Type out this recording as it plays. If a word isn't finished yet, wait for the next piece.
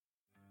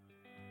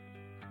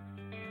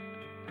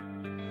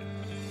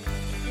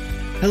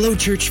Hello,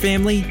 church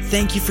family.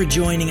 Thank you for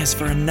joining us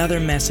for another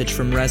message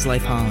from Res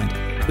Life Holland.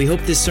 We hope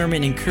this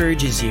sermon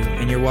encourages you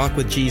in your walk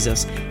with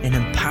Jesus and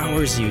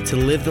empowers you to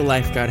live the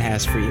life God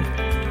has for you.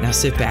 Now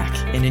sit back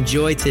and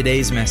enjoy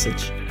today's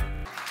message.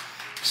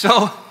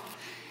 So,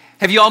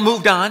 have you all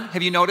moved on?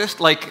 Have you noticed?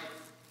 Like,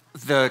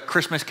 the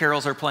Christmas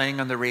carols are playing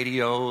on the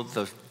radio,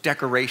 the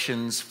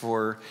decorations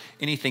for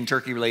anything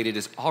turkey related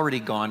is already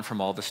gone from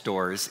all the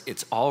stores.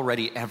 It's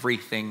already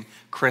everything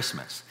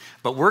Christmas.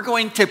 But we're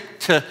going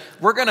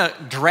to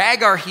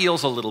drag our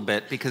heels a little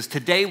bit because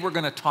today we're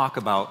going to talk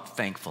about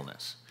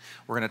thankfulness.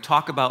 We're going to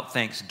talk about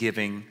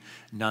Thanksgiving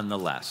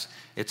nonetheless.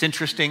 It's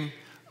interesting.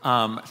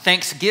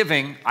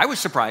 Thanksgiving, I was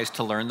surprised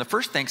to learn the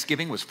first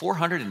Thanksgiving was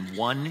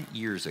 401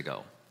 years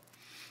ago.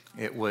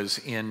 It was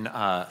in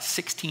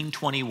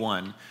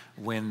 1621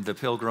 when the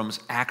Pilgrims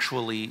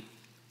actually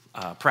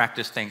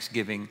practiced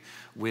Thanksgiving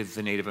with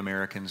the Native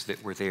Americans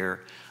that were there.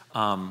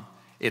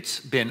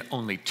 It's been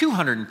only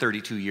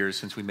 232 years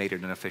since we made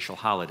it an official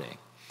holiday.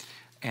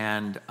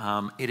 And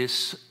it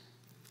is,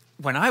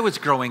 when I was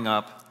growing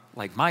up,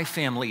 like my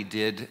family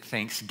did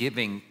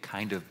Thanksgiving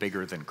kind of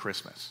bigger than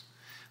Christmas.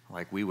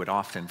 Like we would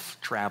often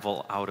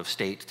travel out of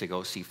state to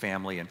go see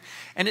family.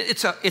 And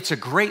it's a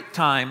great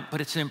time,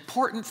 but it's an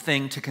important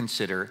thing to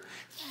consider,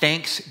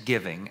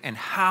 Thanksgiving and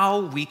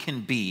how we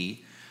can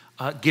be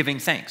giving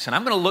thanks. And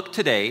I'm going to look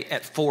today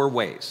at 4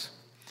 ways.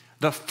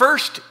 The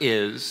first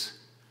is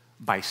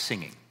by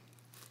singing.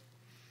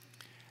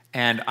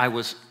 And I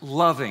was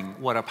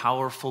loving what a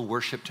powerful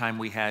worship time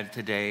we had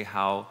today,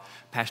 how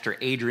Pastor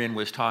Adrian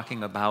was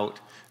talking about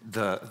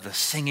the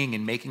singing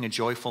and making a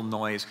joyful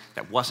noise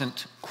that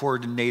wasn't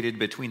coordinated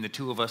between the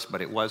two of us,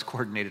 but it was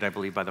coordinated, I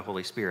believe, by the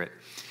Holy Spirit.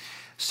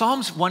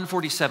 Psalms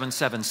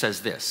 147:7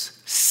 says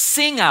this,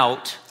 "Sing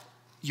out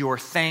your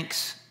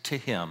thanks to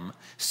him,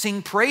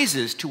 sing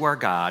praises to our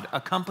God,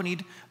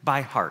 accompanied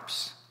by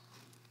harps."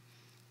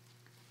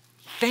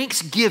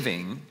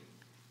 Thanksgiving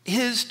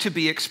is to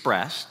be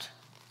expressed,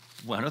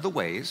 one of the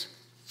ways,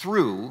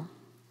 through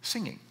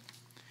singing.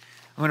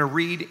 I'm going to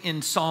read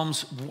in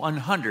Psalms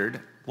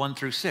 100, 1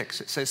 through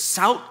 6. It says,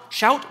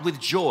 "Shout with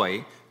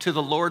joy to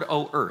the Lord,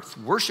 O earth.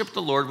 Worship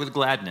the Lord with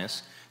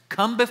gladness.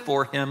 Come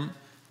before him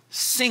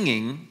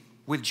singing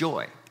with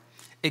joy.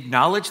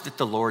 Acknowledge that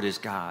the Lord is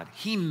God.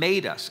 He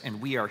made us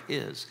and we are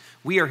his.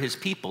 We are his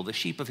people, the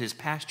sheep of his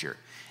pasture.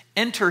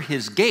 Enter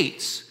his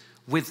gates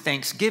with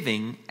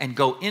thanksgiving and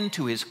go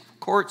into his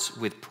courts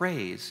with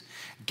praise.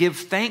 Give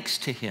thanks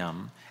to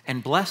him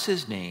and bless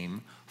his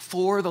name,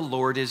 for the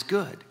Lord is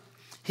good.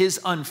 His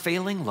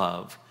unfailing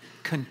love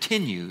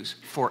continues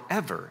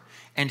forever,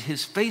 and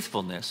his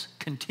faithfulness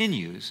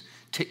continues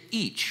to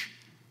each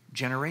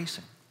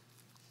generation."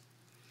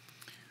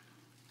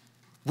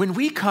 When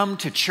we come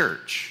to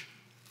church,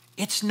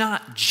 it's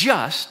not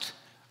just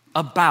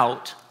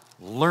about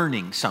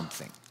learning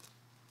something.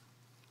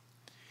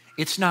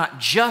 It's not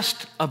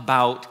just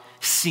about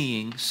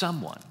seeing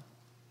someone.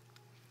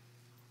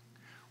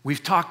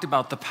 We've talked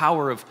about the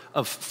power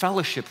of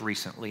fellowship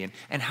recently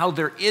and how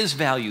there is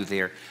value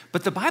there.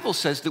 But the Bible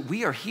says that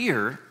we are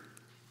here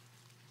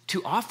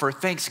to offer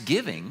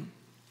thanksgiving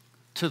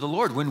to the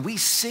Lord. When we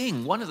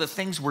sing, one of the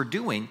things we're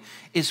doing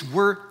is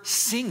we're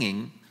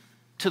singing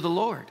to the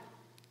Lord.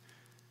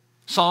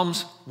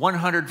 Psalms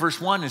 100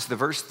 verse 1 is the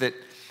verse that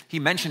he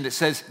mentioned. It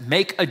says,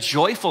 "Make a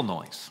joyful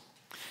noise."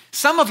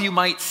 Some of you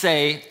might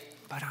say,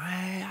 but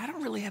I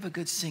don't really have a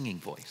good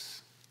singing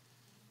voice.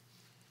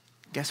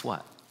 Guess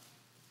what?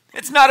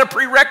 It's not a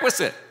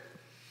prerequisite.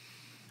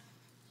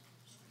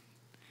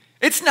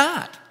 It's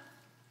not.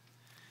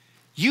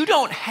 You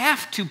don't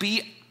have to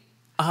be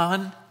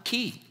on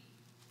key.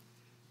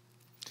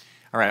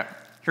 All right,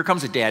 here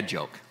comes a dad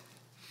joke.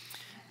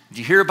 Did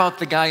you hear about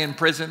the guy in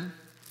prison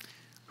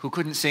who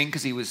couldn't sing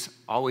because he was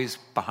always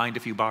behind a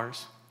few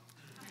bars?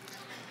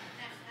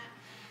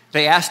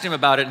 They asked him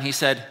about it and he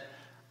said,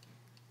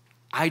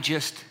 "I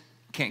just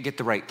can't get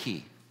the right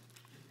key."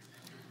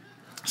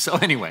 So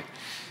anyway,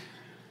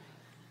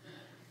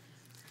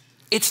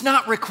 it's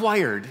not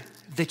required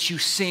that you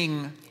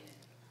sing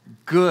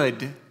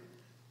good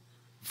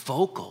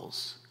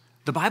vocals.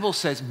 The Bible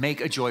says make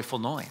a joyful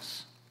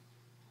noise.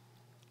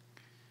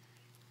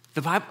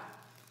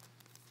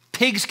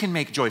 Pigs can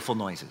make joyful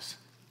noises.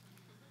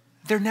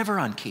 They're never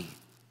on key.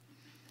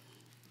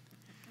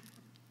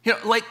 You know,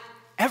 like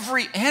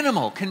every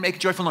animal can make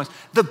joyful noise.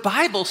 The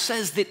Bible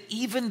says that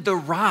even the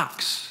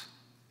rocks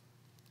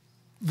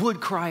would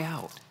cry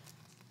out.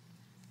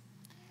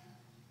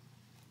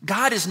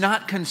 God is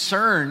not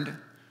concerned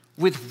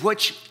with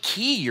which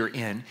key you're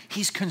in.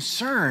 He's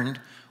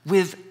concerned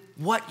with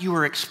what you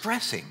are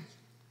expressing.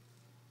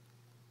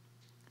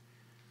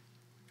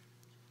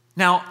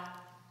 Now,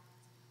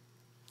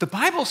 the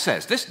Bible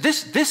says,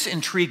 this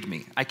intrigued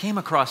me. I came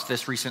across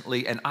this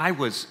recently and I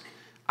was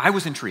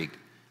intrigued.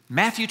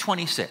 Matthew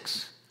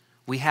 26,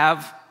 we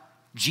have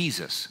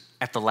Jesus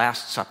at the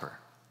Last Supper.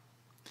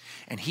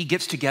 And he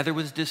gets together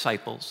with his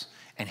disciples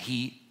and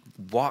he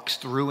walks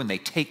through and they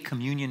take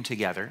communion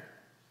together.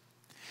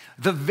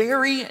 The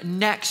very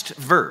next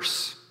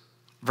verse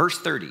Verse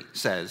 30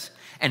 says,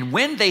 and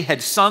when they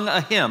had sung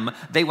a hymn,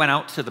 they went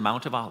out to the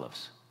Mount of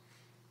Olives.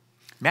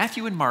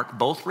 Matthew and Mark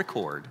both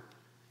record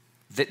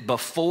that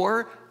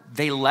before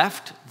they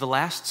left the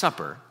Last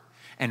Supper,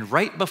 and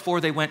right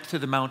before they went to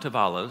the Mount of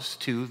Olives,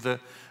 to the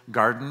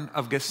Garden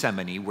of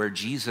Gethsemane, where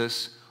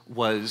Jesus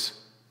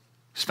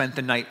spent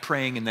the night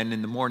praying, and then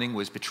in the morning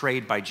was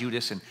betrayed by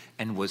Judas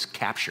and was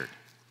captured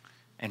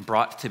and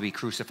brought to be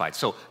crucified.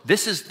 So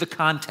this is the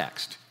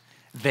context.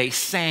 They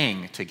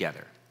sang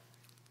together.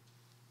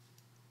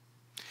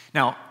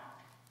 Now,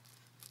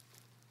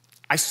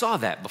 I saw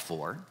that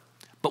before,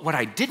 but what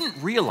I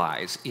didn't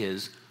realize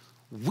is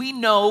we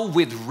know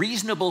with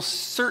reasonable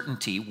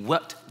certainty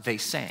what they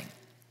sang.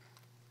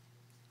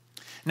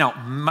 Now,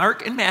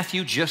 Mark and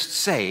Matthew just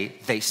say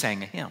they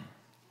sang a hymn.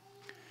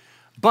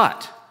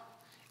 But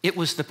it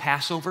was the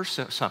Passover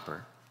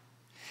supper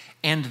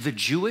and the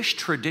Jewish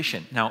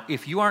tradition. Now,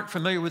 if you aren't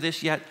familiar with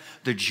this yet,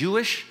 the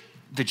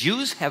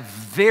Jews have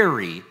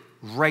very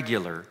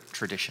regular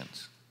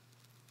traditions.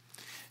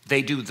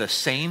 They do the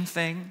same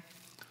thing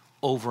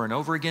over and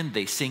over again.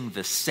 They sing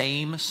the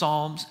same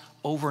psalms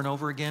over and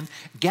over again.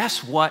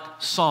 Guess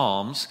what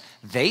psalms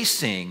they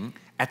sing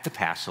at the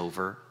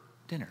Passover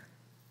dinner?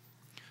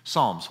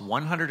 Psalms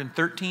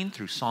 113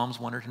 through Psalms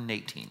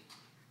 118.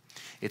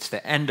 It's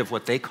the end of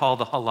what they call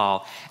the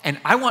Hallel. And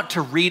I want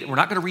to read, we're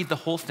not going to read the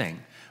whole thing,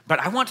 but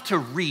I want to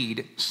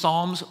read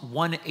Psalms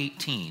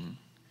 118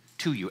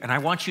 to you. And I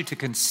want you to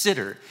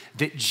consider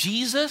that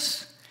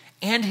Jesus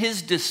and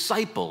his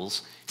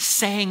disciples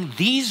sang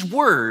these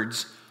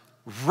words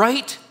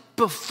right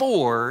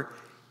before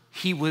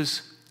he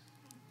was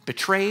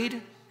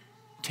betrayed,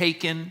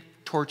 taken,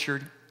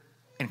 tortured,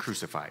 and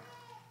crucified,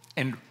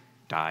 and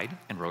died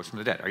and rose from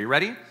the dead. Are you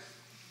ready?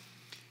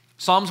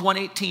 Psalms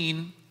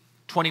 118,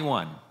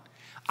 21.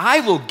 I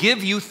will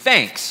give you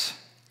thanks,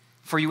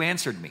 for you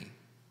answered me.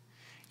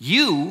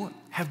 You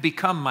have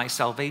become my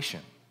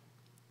salvation.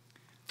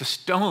 The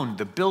stone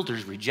the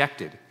builders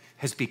rejected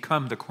has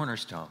become the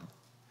cornerstone.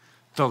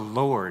 The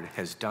Lord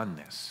has done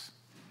this.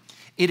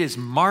 It is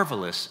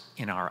marvelous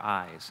in our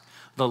eyes.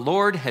 The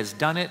Lord has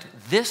done it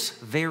this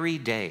very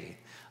day.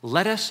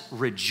 Let us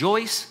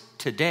rejoice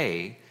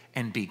today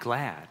and be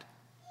glad.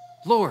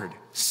 Lord,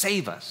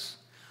 save us.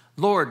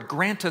 Lord,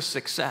 grant us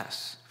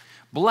success.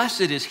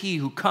 Blessed is he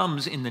who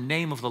comes in the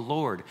name of the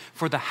Lord.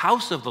 For the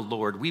house of the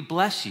Lord, we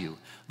bless you.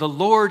 The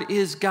Lord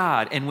is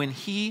God, and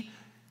he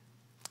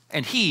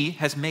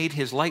has made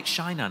his light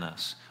shine on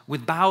us.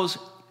 With boughs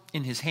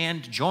in his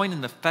hand, join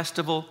in the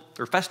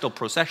festal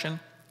procession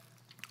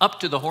up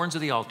to the horns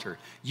of the altar.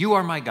 You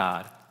are my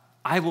God,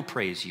 I will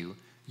praise you.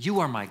 You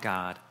are my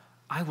God,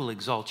 I will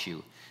exalt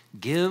you.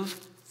 Give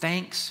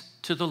thanks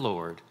to the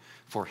Lord,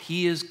 for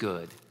he is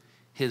good.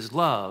 His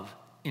love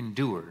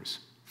endures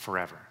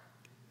forever.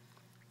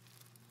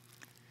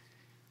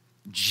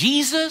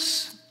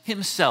 Jesus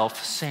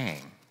himself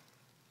sang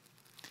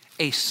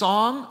a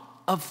song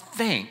of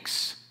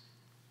thanks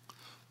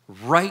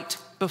right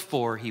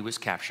before he was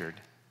captured.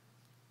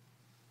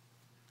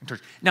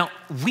 Now,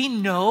 we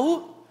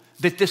know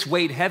that this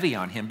weighed heavy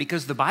on him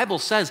because the Bible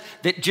says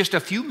that just a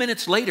few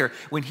minutes later,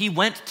 when he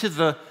went to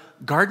the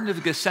Garden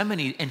of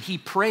Gethsemane and he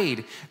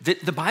prayed,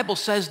 that the Bible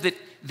says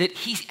that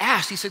he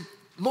asked, he said,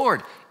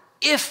 Lord,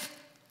 if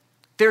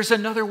there's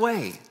another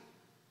way,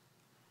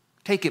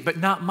 take it, but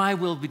not my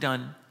will be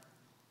done,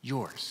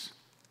 yours.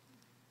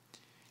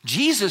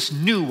 Jesus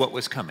knew what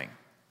was coming.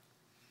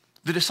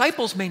 The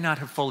disciples may not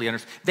have fully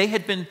understood. They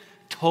had been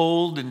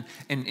told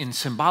in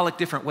symbolic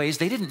different ways.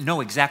 They didn't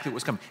know exactly what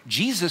was coming.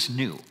 Jesus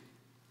knew.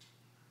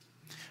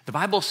 The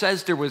Bible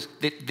says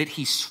that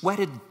he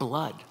sweated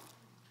blood.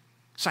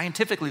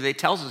 Scientifically, they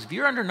tells us if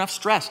you're under enough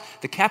stress,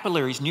 the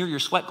capillaries near your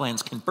sweat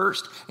glands can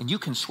burst and you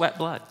can sweat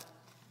blood.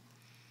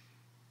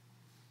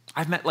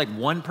 I've met like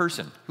one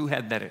person who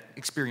had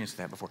experienced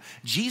that before.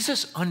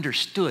 Jesus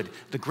understood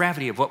the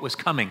gravity of what was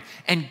coming.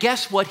 And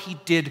guess what he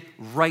did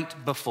right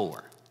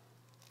before?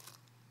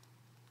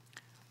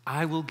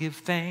 I will give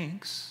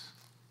thanks,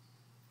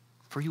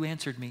 for you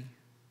answered me.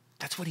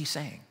 That's what he's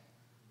saying.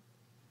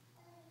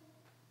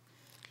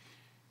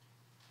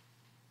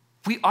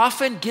 We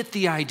often get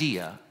the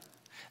idea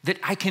that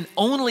I can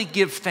only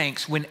give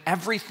thanks when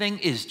everything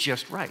is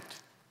just right.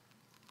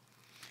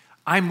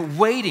 I'm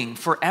waiting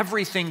for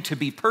everything to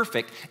be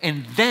perfect,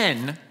 and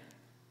then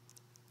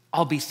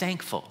I'll be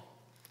thankful.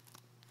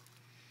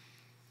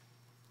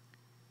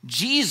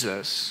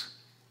 Jesus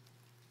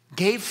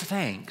gave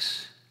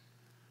thanks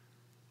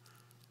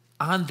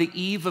on the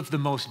eve of the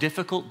most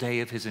difficult day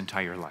of his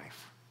entire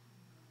life.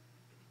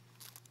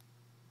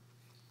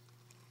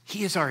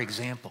 He is our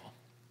example.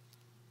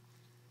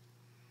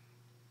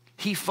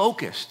 He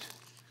focused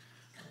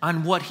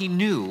on what he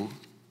knew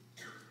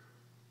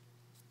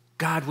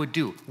God would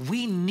do.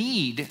 We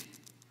need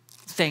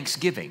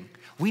thanksgiving.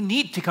 We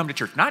need to come to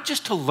church, not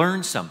just to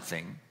learn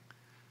something,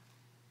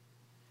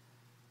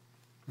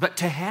 but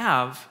to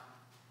have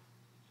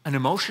an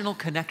emotional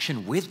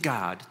connection with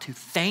God, to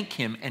thank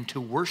him and to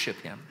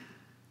worship him.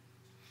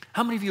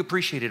 How many of you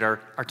appreciated our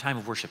time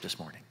of worship this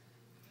morning?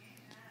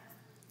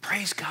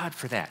 Praise God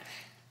for that.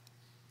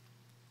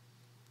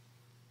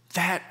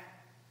 That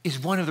is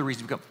one of the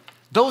reasons we come.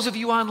 Those of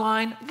you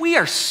online, we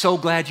are so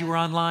glad you were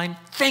online.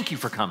 Thank you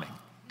for coming.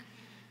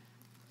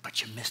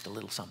 But you missed a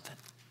little something.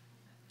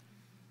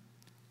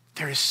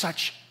 There is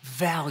such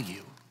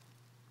value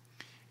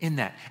in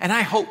that. And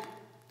I hope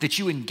that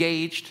you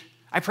engaged.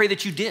 I pray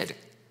that you did.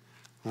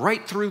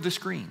 Right through the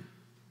screen.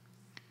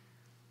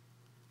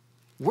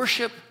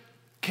 Worship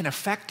can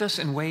affect us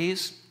in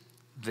ways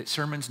that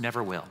sermons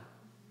never will.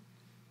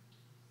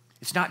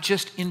 It's not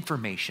just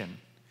information,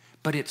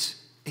 but it's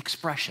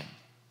expression.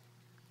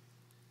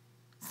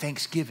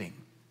 Thanksgiving.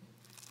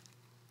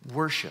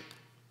 Worship.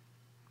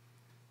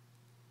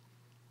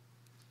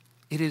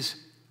 It is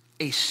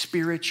a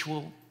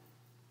spiritual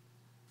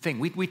thing.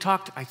 We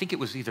talked, I think it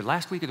was either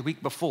last week or the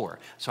week before,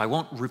 so I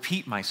won't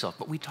repeat myself,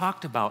 but we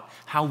talked about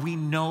how we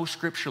know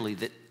scripturally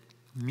that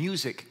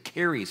music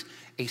carries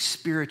a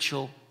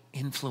spiritual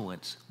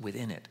influence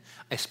within it,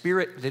 a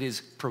spirit that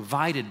is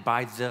provided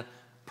by the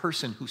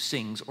person who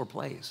sings or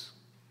plays.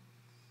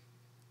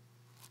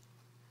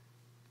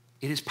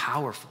 It is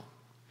powerful.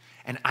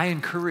 And I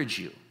encourage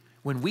you,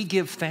 when we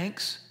give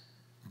thanks,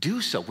 do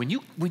so. When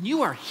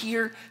you are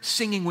here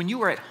singing, when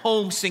you are at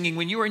home singing,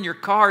 when you are in your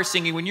car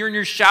singing, when you're in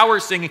your shower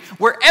singing,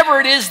 wherever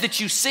it is that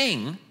you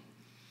sing,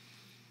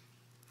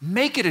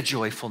 make it a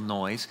joyful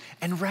noise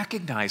and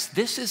recognize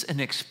this is an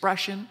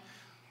expression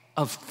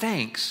of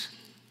thanks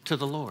to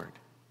the Lord.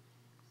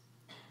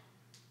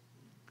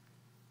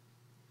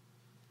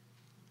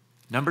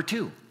 Number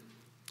 2,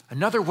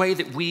 another way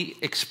that we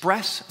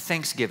express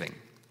thanksgiving.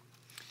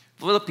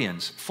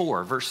 Philippians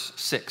 4, verse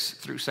 6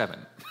 through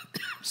 7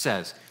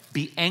 says,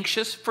 "Be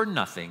anxious for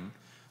nothing,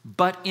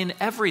 but in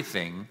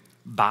everything,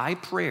 by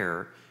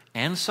prayer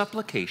and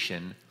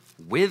supplication,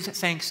 with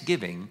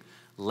thanksgiving,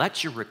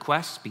 let your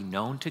requests be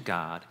known to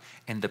God,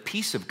 and the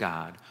peace of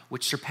God,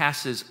 which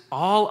surpasses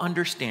all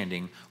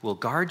understanding, will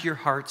guard your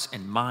hearts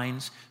and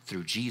minds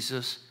through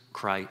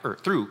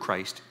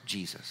Christ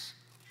Jesus."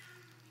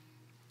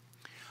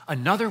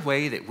 Another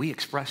way that we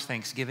express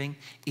thanksgiving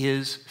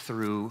is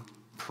through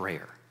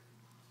prayer.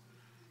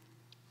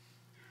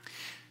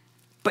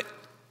 But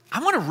I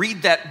want to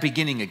read that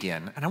beginning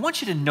again, and I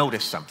want you to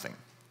notice something.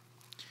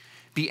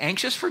 Be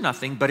anxious for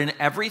nothing, but in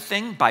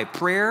everything, by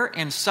prayer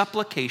and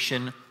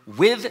supplication,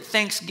 with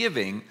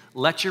thanksgiving,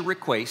 let your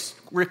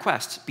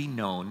requests be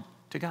known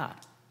to God.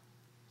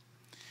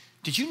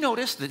 Did you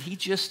notice that he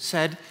just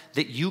said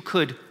that you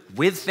could,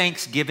 with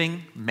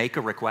thanksgiving, make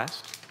a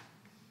request?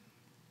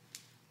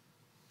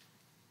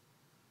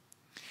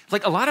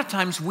 Like a lot of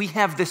times we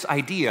have this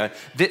idea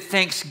that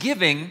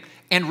thanksgiving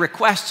and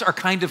requests are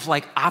kind of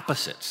like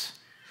opposites.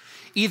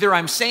 Either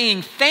I'm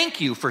saying thank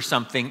you for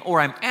something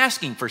or I'm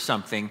asking for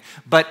something,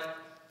 but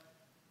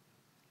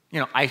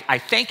I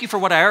thank you for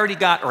what I already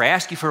got or I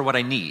ask you for what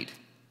I need.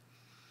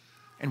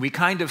 And we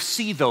kind of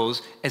see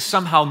those as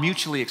somehow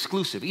mutually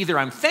exclusive. Either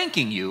I'm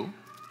thanking you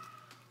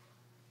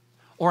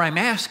or I'm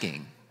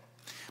asking.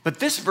 But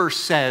this verse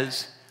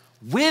says,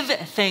 with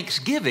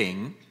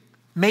thanksgiving,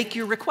 make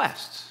your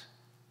requests.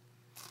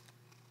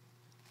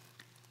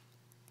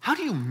 How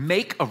do you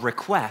make a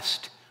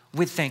request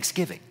with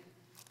thanksgiving?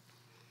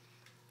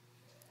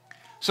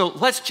 So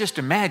let's just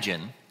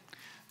imagine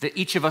that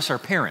each of us are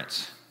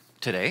parents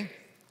today,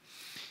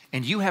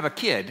 and you have a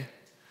kid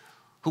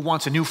who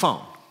wants a new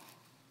phone.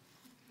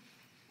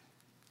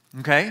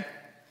 Okay?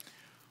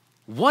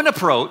 One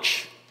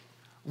approach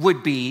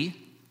would be,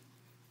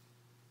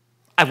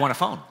 I want a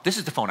phone. This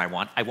is the phone I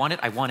want. I want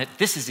it.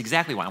 This is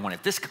exactly what I want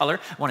it. This color,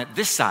 I want it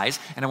this size,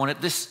 and I want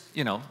it this,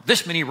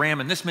 this many RAM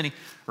and this many,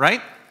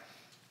 right?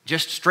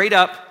 Just straight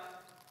up,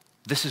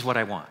 this is what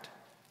I want.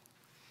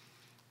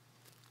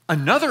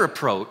 Another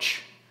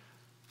approach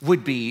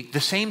would be the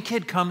same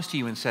kid comes to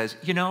you and says,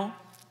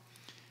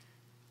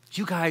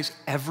 you guys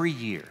every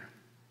year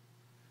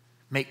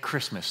make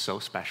Christmas so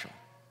special.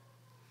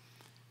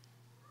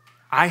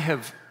 I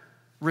have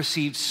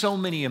received so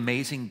many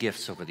amazing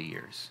gifts over the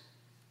years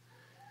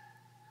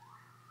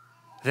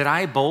that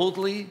I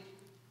boldly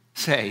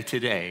say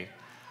today,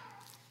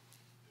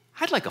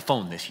 I'd like a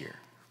phone this year.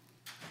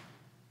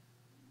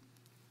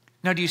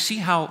 Now, do you see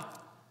how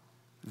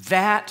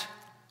that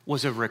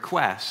was a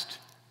request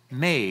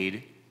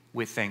made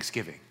with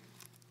thanksgiving?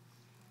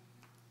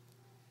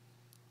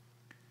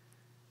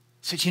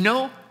 Said,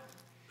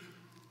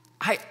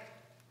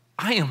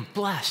 I am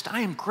blessed.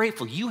 I am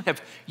grateful. You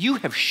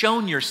have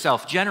shown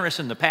yourself generous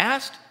in the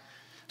past.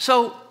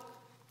 So,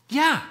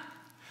 yeah,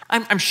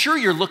 I'm sure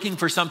you're looking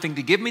for something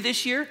to give me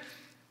this year.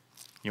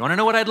 You want to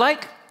know what I'd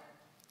like?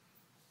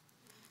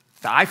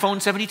 The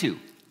iPhone 72.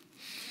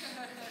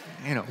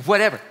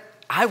 Whatever.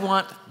 I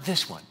want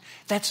this one.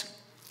 That's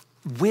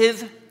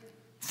with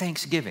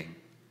thanksgiving.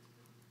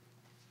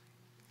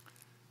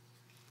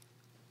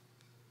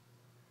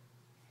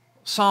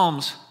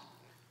 Psalms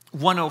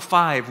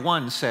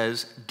 105:1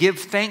 says, "Give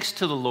thanks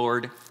to the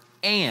Lord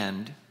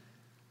and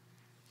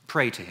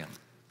pray to him."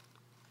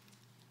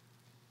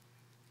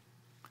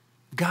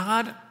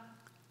 God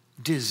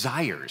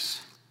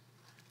desires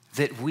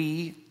that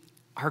we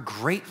are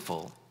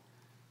grateful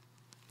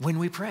when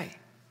we pray.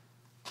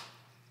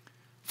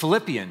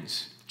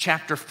 Philippians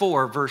chapter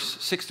 4,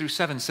 verse 6 through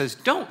 7 says,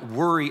 don't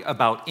worry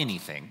about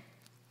anything.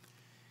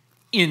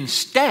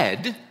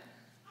 Instead,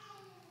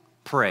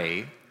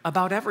 pray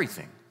about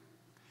everything.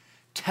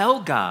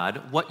 Tell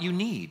God what you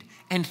need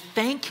and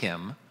thank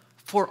him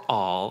for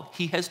all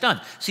he has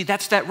done. See,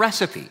 that's that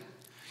recipe.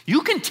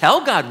 You can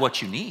tell God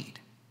what you need,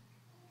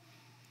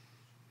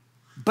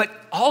 but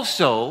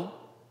also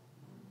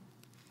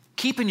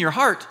keep in your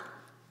heart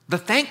the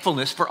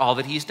thankfulness for all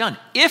that he's done.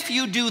 If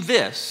you do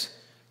this,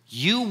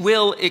 you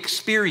will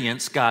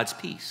experience God's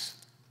peace,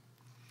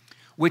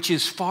 which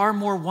is far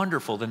more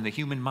wonderful than the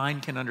human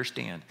mind can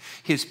understand.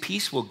 His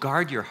peace will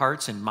guard your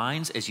hearts and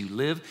minds as you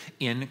live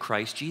in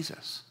Christ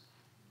Jesus.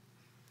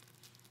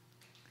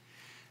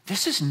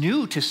 This is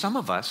new to some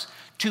of us,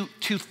 to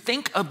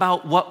think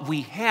about what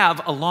we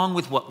have along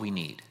with what we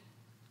need.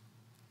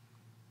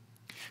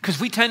 Because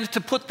we tend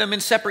to put them in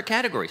separate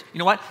categories. You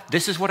know what?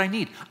 This is what I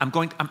need.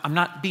 I'm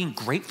not being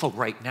grateful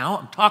right now.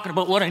 I'm talking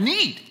about what I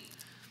need.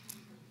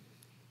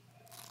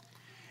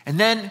 And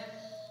then,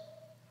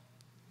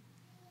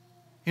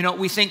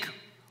 we think,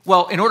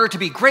 well, in order to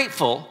be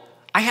grateful,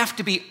 I have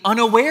to be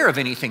unaware of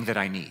anything that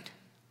I need.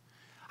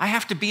 I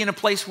have to be in a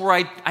place where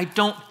I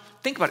don't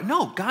think about it.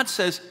 No, God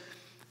says,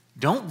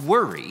 don't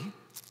worry.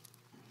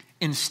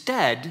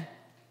 Instead,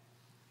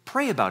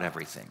 pray about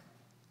everything.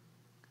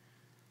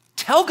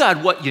 Tell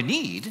God what you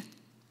need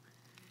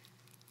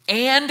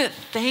and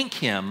thank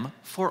him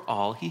for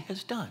all he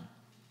has done.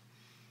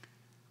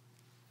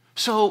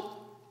 So,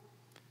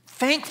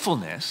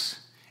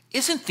 thankfulness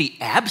isn't the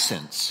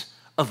absence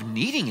of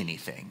needing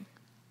anything.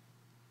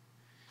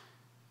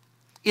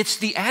 It's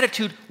the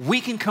attitude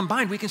we can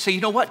combine. We can say,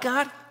 you know what,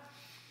 God?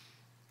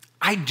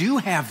 I do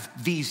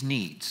have these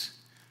needs.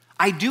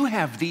 I do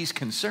have these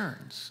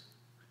concerns.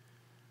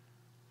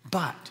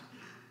 But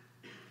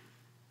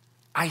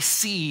I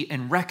see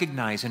and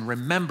recognize and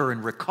remember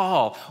and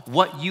recall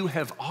what you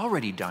have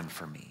already done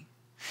for me.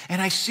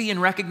 And I see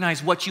and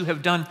recognize what you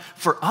have done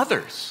for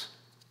others.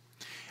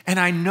 And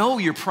I know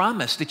your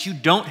promise that you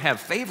don't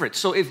have favorites.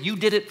 So if you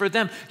did it for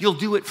them, you'll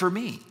do it for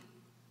me.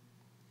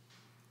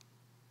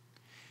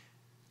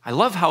 I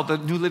love how the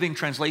New Living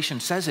Translation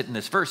says it in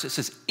this verse. It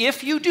says,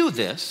 if you do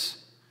this,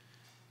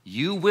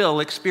 you will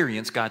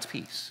experience God's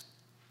peace.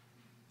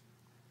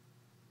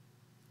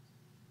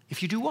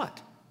 If you do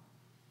what?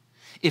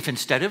 If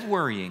instead of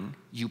worrying,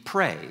 you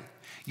pray,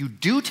 you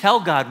do tell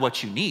God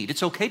what you need.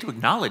 It's okay to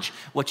acknowledge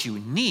what you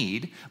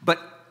need, but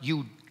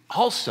you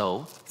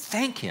also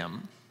thank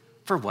him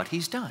for what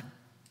he's done.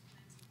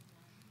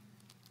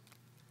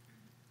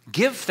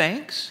 Give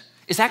thanks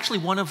is actually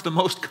one of the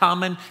most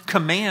common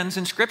commands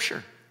in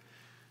Scripture.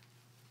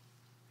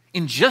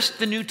 In just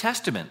the New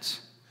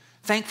Testament,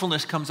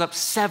 thankfulness comes up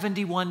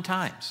 71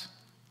 times.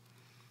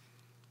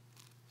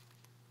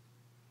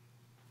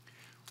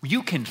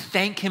 You can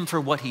thank him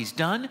for what he's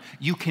done.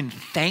 You can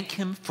thank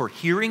him for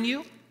hearing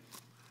you.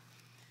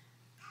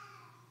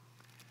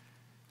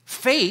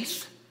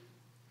 Faith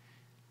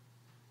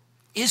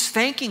is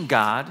thanking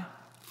God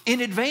in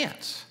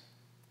advance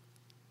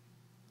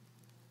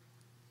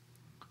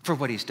for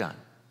what he's done.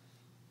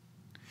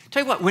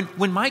 Tell you what,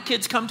 when my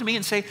kids come to me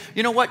and say,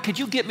 you know what, could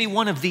you get me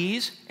one of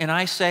these? And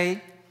I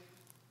say,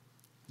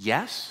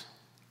 yes.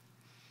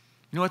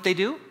 You know what they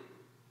do?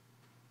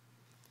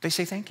 They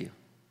say thank you.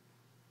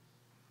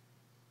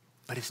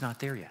 But it's not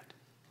there yet.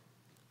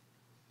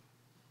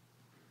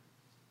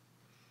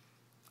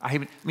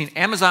 I mean,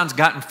 Amazon's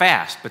gotten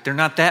fast, but they're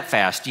not that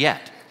fast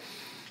yet.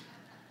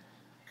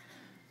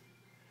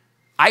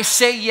 I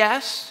say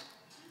yes,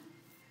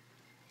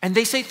 and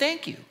they say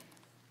thank you.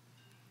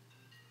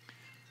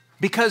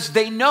 Because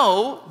they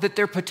know that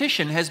their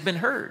petition has been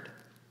heard.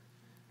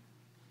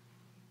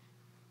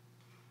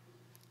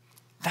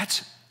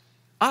 That's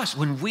us.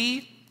 When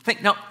we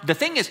think, now, the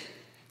thing is,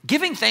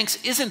 giving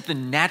thanks isn't the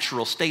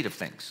natural state of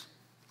things.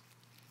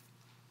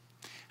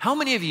 How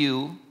many of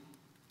you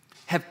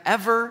have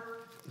ever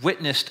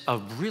witnessed a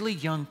really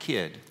young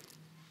kid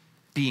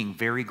being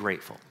very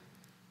grateful,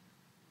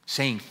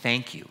 saying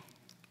thank you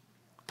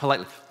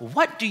politely?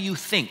 What do you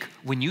think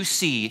when you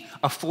see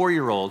a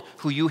 4-year-old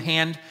who you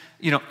hand,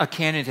 a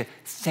can and say,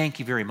 thank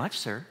you very much,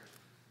 sir?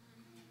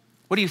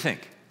 What do you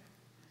think?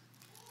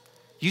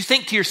 You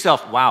think to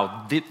yourself,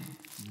 wow,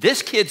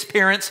 this kid's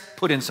parents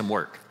put in some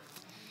work.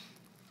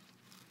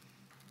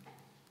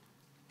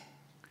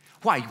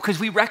 Why? Because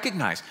we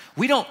recognize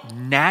we don't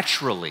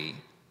naturally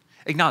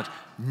acknowledge.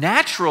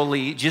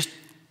 Naturally, just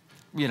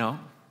the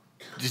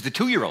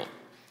 2-year-old.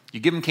 You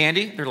give them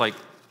candy, they're like,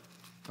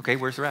 okay,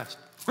 where's the rest?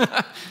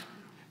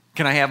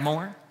 Can I have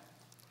more?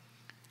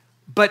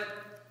 But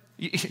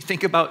you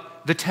think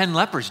about the 10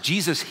 lepers.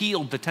 Jesus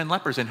healed the 10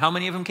 lepers, and how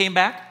many of them came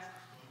back?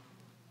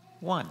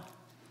 1.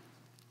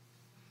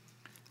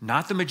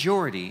 Not the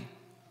majority,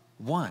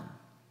 1.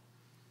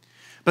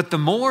 But the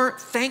more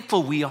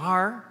thankful we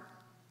are,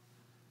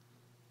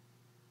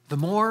 the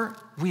more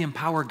we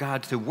empower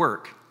God to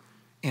work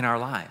in our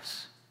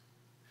lives.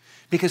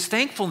 Because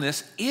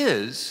thankfulness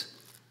is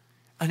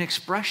an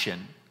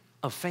expression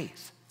of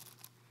faith.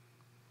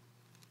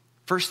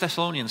 1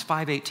 Thessalonians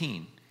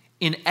 5:18,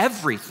 in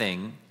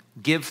everything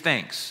give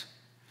thanks,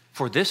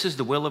 for this is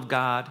the will of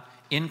God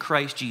in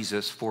Christ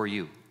Jesus for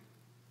you.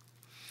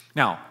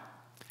 Now,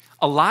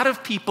 a lot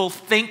of people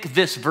think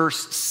this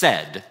verse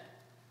said,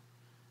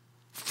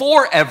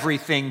 for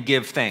everything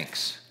give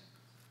thanks,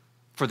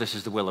 for this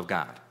is the will of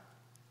God.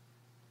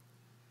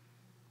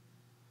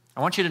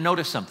 I want you to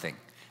notice something.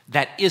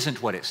 That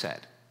isn't what it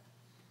said.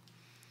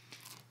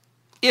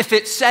 If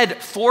it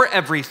said, for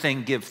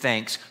everything give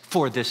thanks,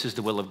 for this is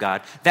the will of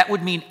God, that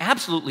would mean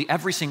absolutely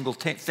every single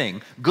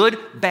thing, good,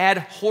 bad,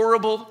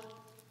 horrible,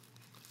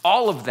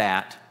 all of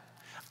that,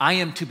 I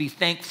am to be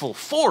thankful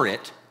for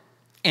it,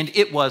 and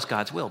it was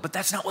God's will. But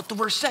that's not what the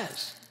verse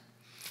says.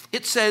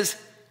 It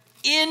says,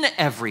 in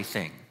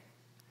everything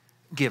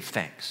give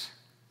thanks.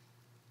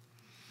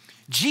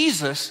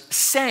 Jesus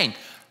sang,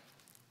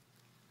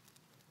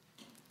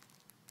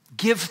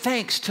 give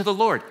thanks to the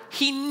Lord.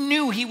 He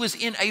knew he was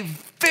in a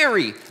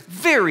very,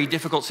 very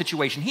difficult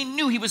situation. He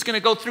knew he was going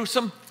to go through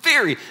some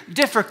very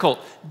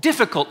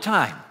difficult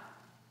time.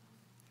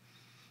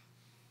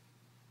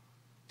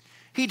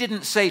 He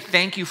didn't say,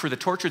 thank you for the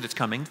torture that's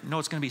coming. No,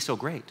 it's going to be so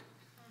great.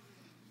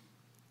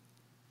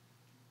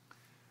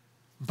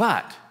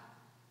 But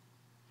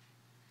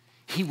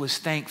he was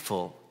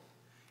thankful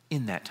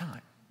in that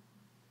time.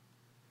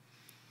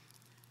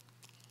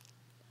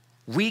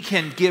 We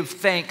can give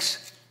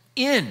thanks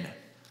in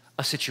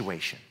a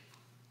situation,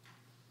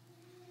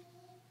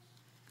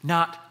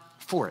 not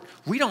for it.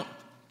 We don't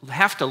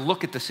have to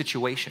look at the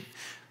situation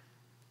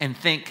and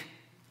think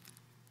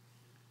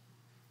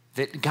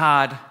that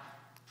God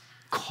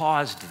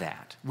caused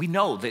that. We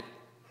know that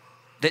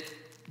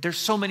there's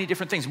so many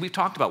different things. We've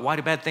talked about why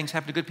do bad things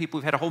happen to good people.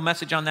 We've had a whole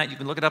message on that. You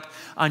can look it up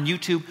on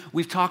YouTube.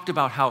 We've talked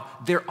about how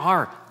there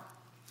are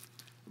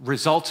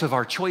results of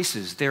our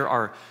choices. There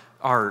are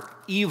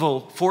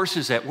evil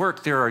forces at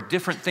work. There are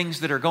different things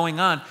that are going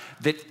on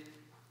that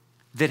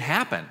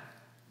happen.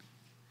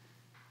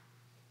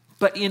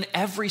 But in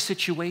every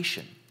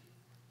situation,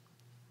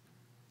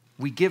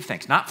 we give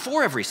thanks. Not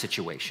for every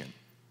situation,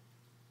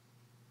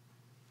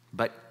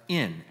 but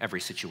in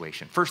every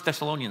situation. 1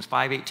 Thessalonians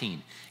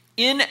 5:18.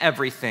 In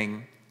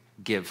everything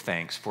give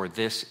thanks, for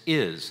this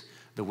is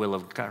the will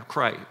of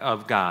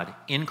God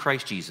in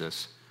Christ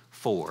Jesus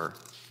for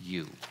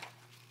you.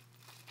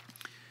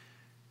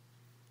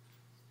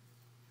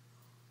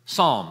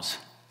 Psalms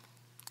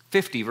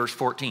 50, verse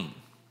 14.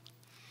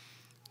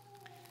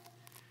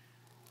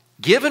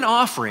 Give an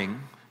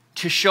offering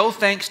to show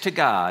thanks to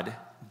God.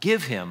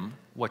 Give him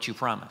what you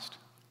promised.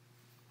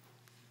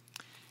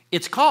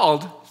 It's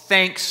called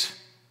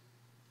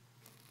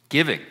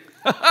thanksgiving.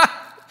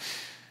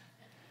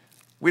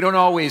 We don't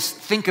always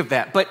think of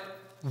that, but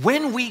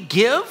when we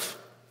give,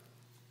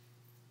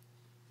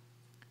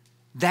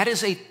 that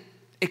is an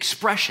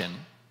expression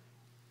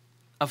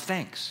of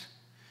thanks.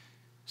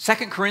 2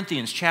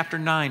 Corinthians chapter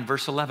 9,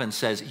 verse 11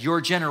 says, your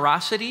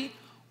generosity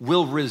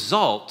will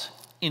result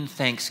in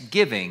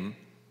thanksgiving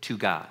to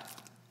God.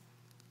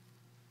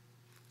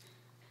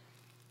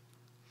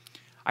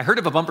 I heard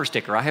of a bumper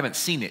sticker. I haven't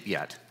seen it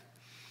yet.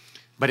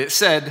 But it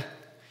said,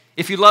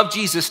 if you love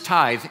Jesus,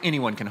 tithe,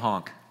 anyone can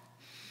honk.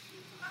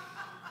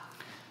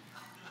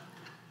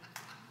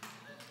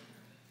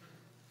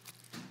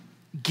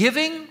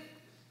 Giving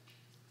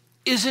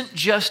isn't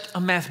just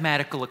a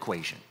mathematical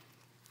equation.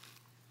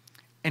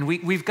 And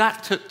we've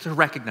got to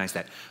recognize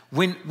that.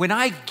 When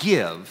I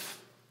give,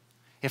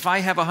 if I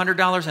have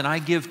 $100 and I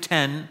give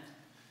 10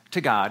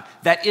 to God,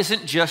 that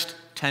isn't just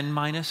 10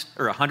 minus,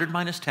 or 100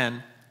 minus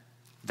 10,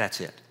 that's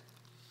it.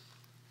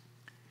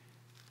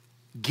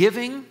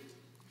 Giving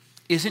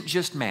isn't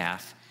just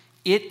math,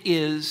 it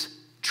is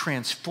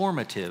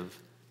transformative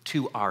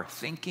to our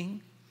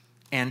thinking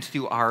and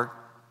to our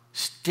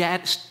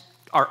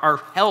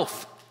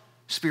health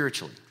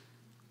spiritually.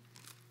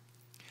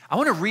 I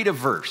want to read a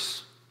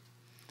verse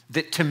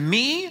that to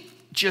me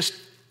just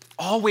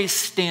always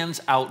stands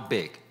out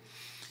big.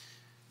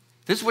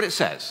 This is what it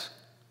says.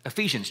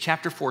 Ephesians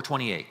chapter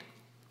 4:28.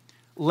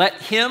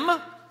 Let him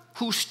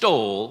who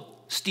stole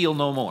steal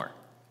no more.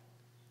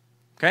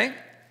 Okay?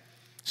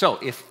 So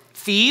if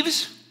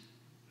thieves,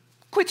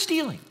 quit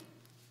stealing.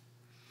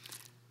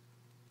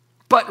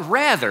 But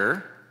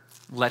rather,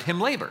 let him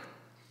labor.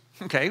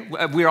 Okay,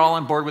 we're all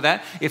on board with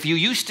that. If you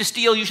used to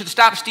steal, you should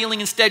stop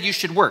stealing. Instead, you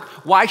should work.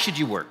 Why should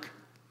you work?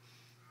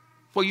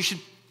 Well, you should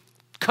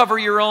cover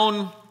your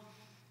own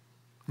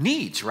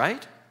needs,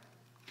 right?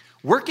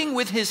 Working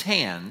with his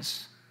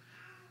hands,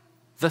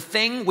 the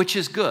thing which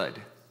is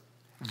good,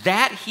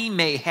 that he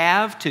may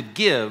have to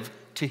give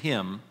to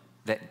him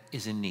that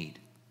is in need.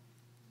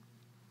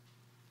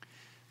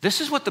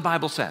 This is what the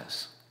Bible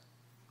says.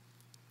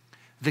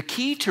 The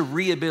key to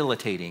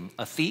rehabilitating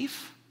a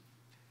thief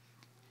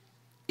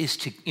is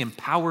to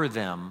empower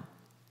them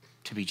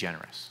to be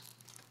generous.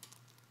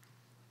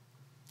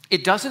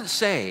 It doesn't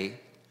say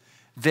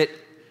that,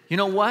 you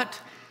know what?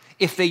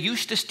 If they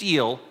used to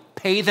steal,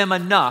 pay them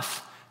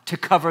enough to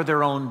cover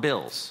their own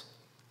bills.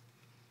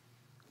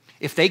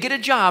 If they get a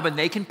job and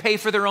they can pay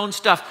for their own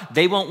stuff,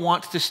 they won't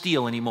want to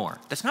steal anymore.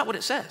 That's not what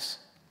it says.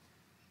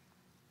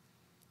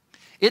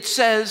 It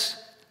says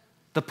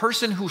the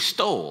person who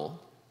stole,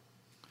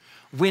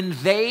 when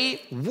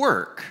they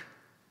work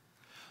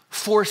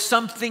for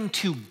something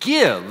to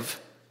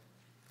give,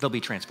 they'll be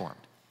transformed.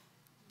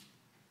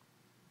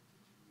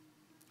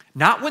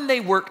 Not when they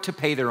work to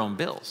pay their own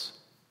bills.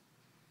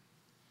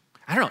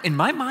 I don't know. In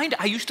my mind,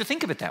 I used to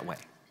think of it that way.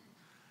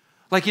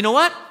 Like, you know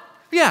what?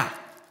 Yeah.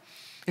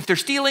 If they're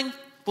stealing,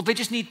 well, they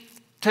just need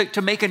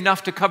to make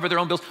enough to cover their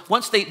own bills.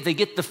 Once they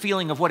get the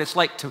feeling of what it's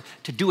like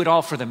to do it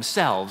all for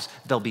themselves,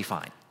 they'll be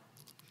fine.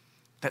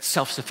 That's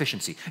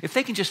self-sufficiency. If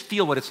they can just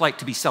feel what it's like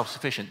to be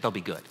self-sufficient, they'll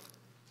be good.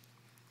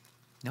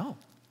 No.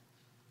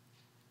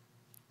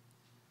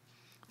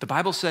 The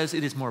Bible says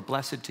it is more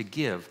blessed to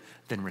give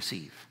than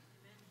receive.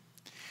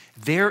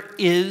 There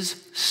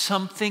is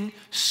something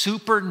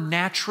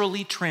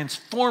supernaturally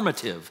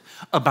transformative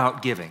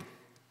about giving.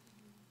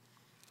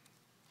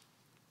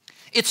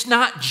 It's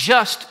not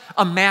just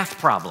a math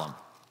problem.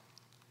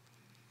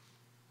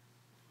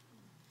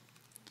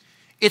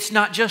 It's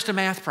not just a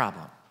math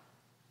problem.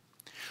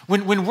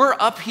 When we're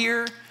up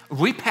here,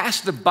 we pass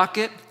the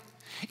bucket,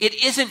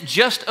 it isn't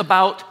just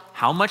about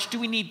how much do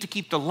we need to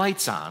keep the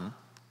lights on.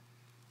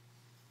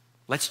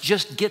 Let's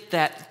just get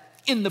that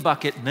in the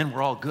bucket and then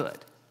we're all good.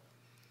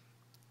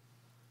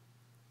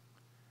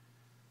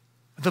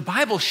 The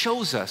Bible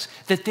shows us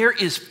that there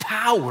is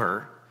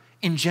power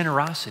in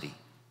generosity.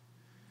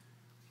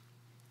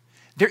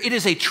 It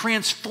is a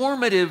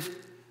transformative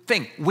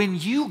thing. When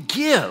you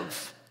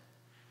give,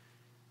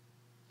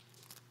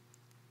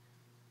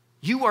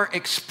 you are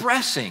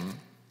expressing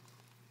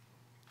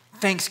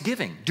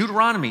thanksgiving.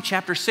 Deuteronomy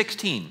chapter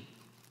 16,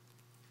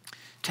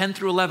 10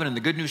 through 11 in the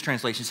Good News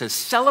Translation says,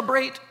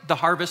 celebrate the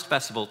harvest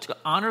festival to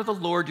honor the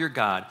Lord your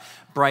God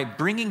by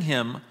bringing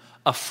him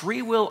a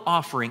free will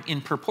offering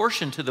in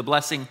proportion to the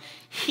blessing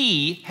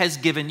he has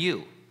given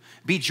you.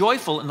 Be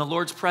joyful in the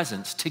Lord's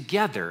presence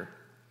together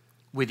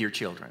with your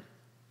children.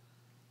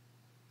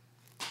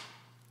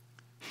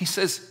 He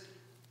says,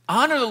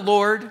 honor the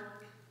Lord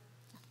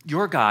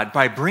your God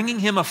by bringing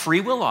him a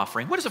free will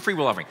offering. What is a free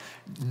will offering?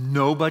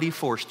 Nobody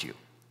forced you.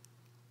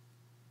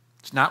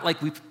 It's not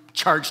like we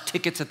charge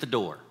tickets at the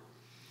door.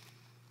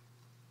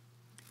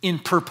 In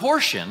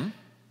proportion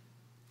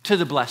to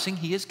the blessing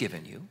he has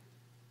given you.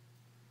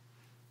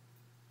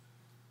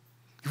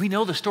 We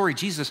know the story.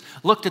 Jesus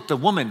looked at the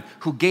woman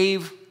who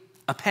gave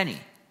a penny.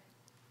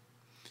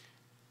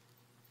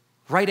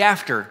 Right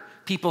after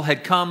people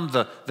had come,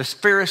 the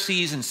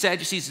Pharisees and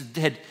Sadducees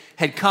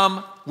had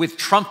come with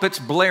trumpets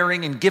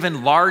blaring and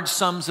given large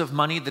sums of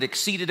money that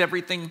exceeded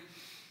everything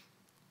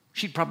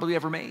she'd probably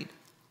ever made.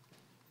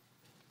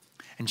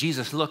 And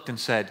Jesus looked and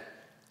said,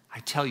 I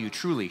tell you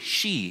truly,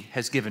 she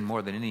has given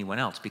more than anyone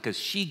else because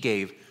she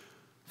gave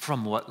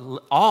from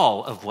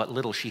all of what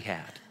little she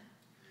had.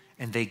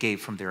 And they gave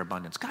from their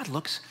abundance. God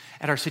looks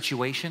at our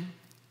situation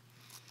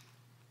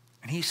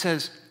and he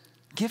says,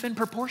 give in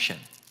proportion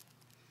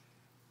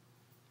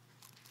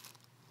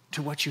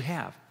to what you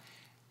have.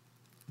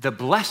 The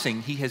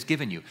blessing he has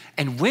given you.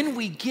 And when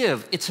we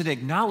give, it's an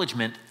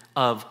acknowledgement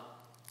of,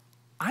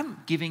 I'm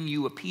giving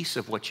you a piece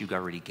of what you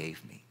already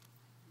gave me.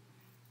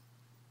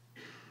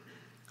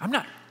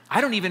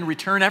 I don't even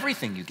return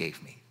everything you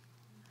gave me.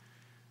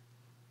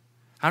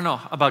 I don't know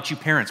about you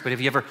parents, but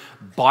have you ever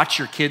bought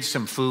your kids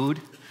some food?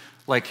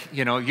 Like,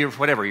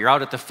 you're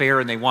out at the fair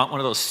and they want one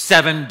of those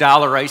 $7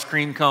 ice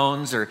cream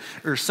cones or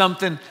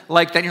something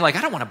like that. And you're like,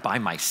 I don't want to buy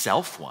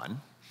myself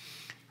one.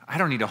 I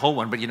don't need a whole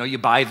one, but you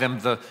buy them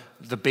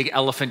the big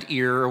elephant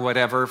ear or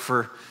whatever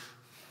for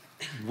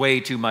way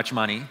too much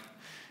money.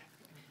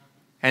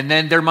 And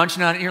then they're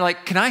munching on it and you're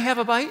like, can I have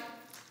a bite?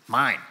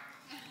 Mine.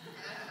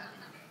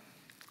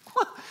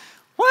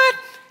 What?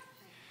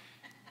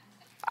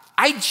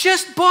 I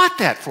just bought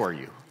that for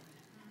you.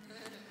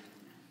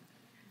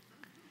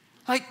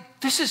 Like,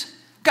 this is,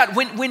 God,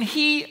 when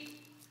he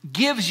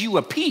gives you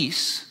a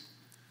piece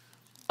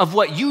of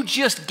what you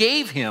just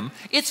gave him,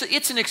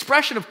 it's an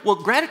expression of,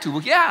 gratitude.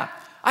 Well, yeah,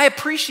 I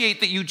appreciate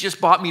that you just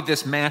bought me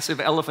this massive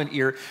elephant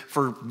ear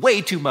for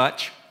way too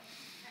much.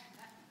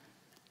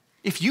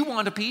 If you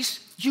want a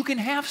piece, you can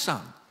have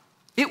some.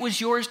 It was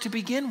yours to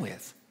begin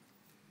with.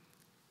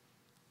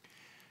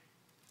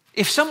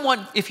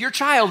 If your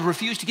child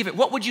refused to give it,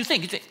 what would you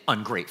think? You'd think,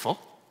 ungrateful.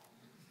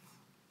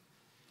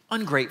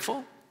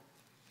 Ungrateful.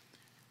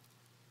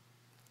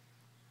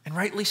 And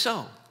rightly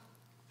so.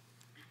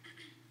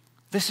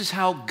 This is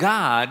how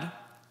God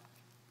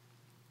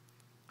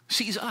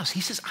sees us.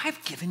 He says,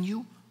 I've given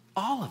you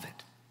all of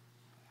it.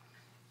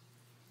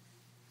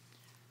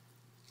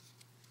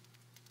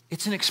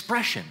 It's an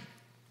expression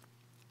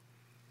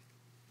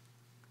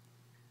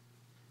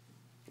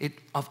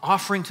of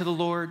offering to the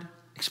Lord,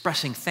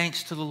 expressing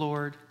thanks to the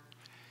Lord.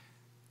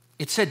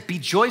 It said, be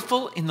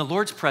joyful in the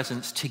Lord's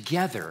presence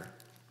together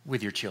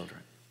with your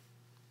children.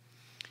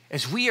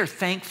 As we are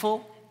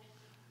thankful,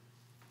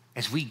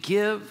 as we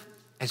give,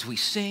 as we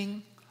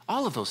sing,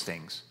 all of those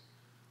things,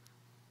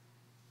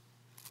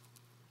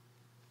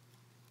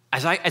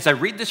 as I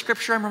read the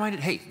scripture, I'm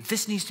reminded, hey,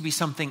 this needs to be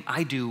something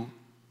I do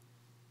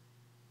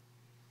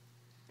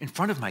in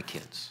front of my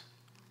kids,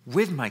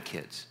 with my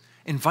kids,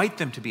 invite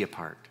them to be a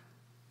part.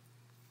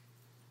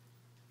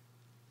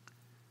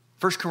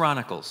 1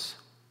 Chronicles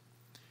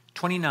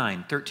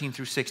 29, 13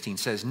 through 16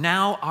 says,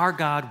 "Now, our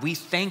God, we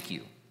thank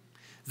you.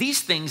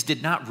 These things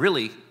did not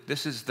really,"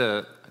 this is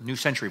the New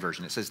Century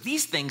Version, it says,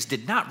 "these things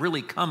did not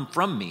really come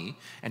from me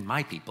and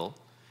my people.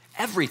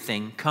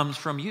 Everything comes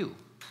from you.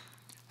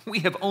 We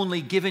have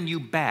only given you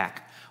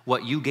back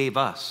what you gave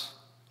us.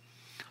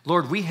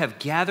 Lord, we have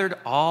gathered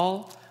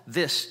all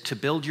this to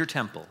build your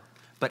temple,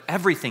 but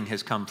everything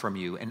has come from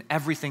you and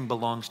everything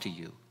belongs to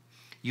you.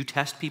 You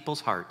test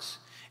people's hearts,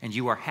 and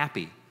you are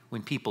happy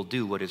when people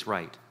do what is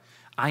right.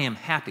 I am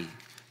happy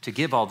to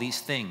give all these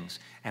things,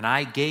 and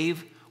I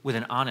gave with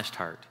an honest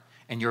heart,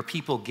 and your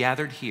people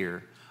gathered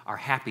here are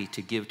happy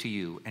to give to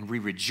you, and we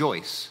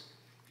rejoice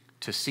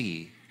to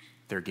see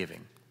their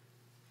giving."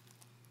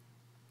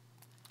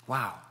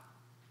 Wow.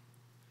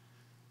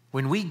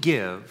 When we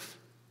give,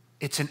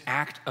 it's an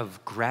act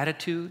of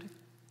gratitude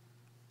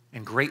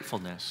and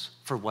gratefulness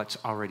for what's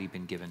already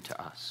been given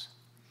to us.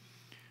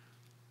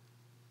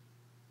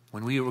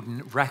 When we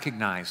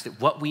recognize that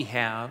what we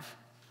have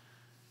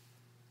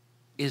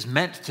is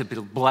meant to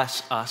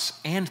bless us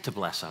and to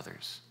bless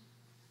others.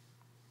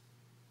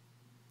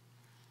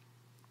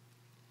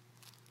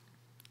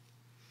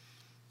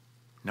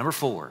 Number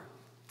 4,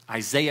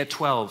 Isaiah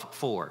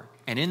 12:4.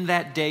 "And in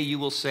that day you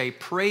will say,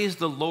 praise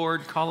the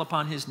Lord, call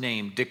upon his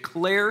name,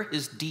 declare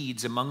his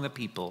deeds among the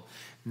people,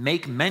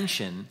 make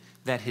mention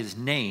that his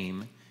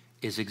name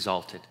is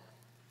exalted."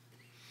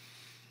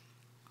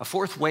 A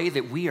fourth way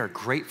that we are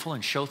grateful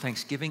and show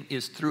thanksgiving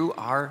is through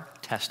our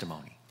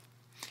testimony.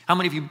 How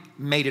many of you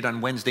made it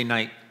on Wednesday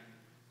night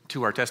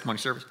to our testimony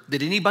service?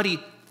 Did anybody,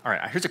 all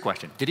right, here's a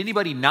question. Did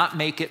anybody not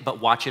make it but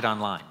watch it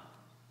online?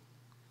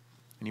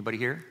 Anybody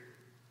here?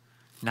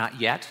 Not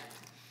yet?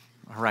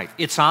 All right,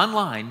 it's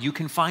online. You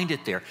can find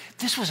it there.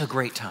 This was a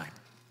great time.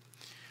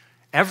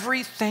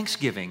 Every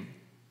Thanksgiving,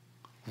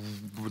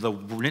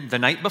 the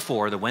night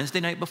before, the Wednesday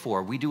night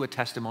before, we do a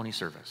testimony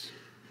service.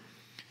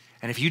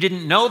 And if you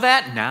didn't know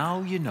that,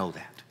 now you know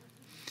that.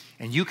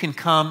 And you can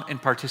come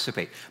and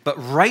participate. But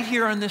right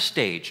here on this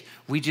stage,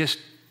 we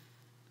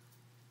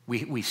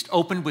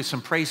opened with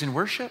some praise and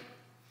worship,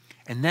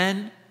 and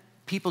then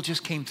people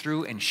just came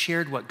through and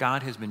shared what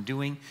God has been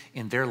doing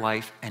in their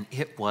life, and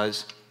it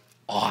was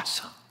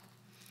awesome.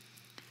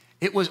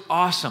 It was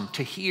awesome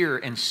to hear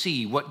and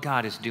see what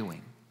God is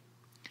doing.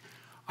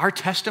 Our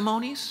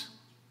testimonies,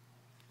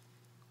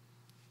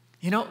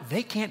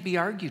 they can't be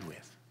argued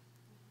with.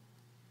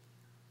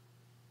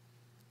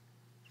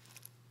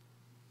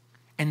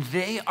 And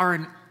they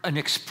are an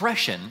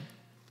expression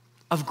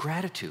of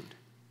gratitude.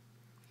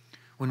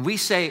 When we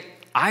say,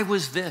 I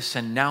was this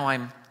and now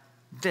I'm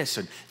this,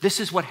 and this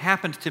is what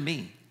happened to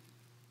me.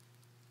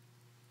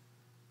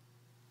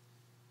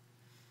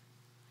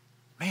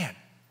 Man,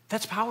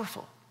 that's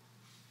powerful.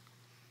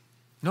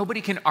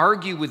 Nobody can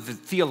argue with the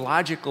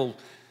theological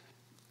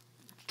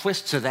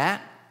twists of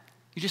that.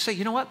 You just say,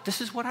 you know what? This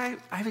is what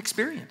I've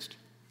experienced.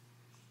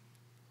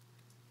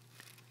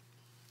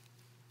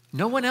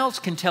 No one else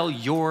can tell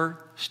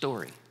your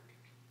story.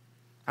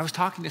 I was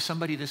talking to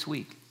somebody this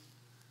week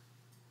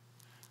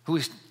who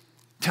was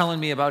telling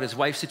me about his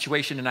wife's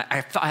situation, and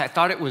I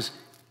thought it was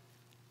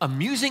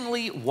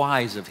amusingly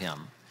wise of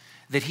him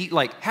that he,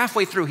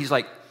 halfway through, he's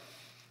like,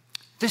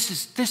 this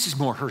is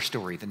more her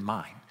story than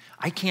mine.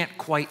 I can't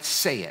quite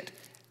say it,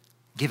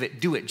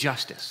 do it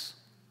justice.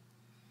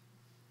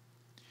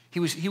 He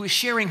was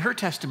sharing her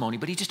testimony,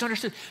 but he just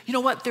understood, you know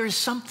what? There's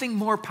something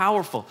more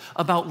powerful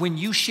about when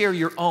you share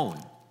your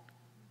own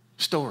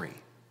story.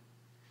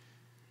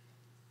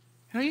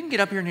 You can get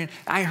up here and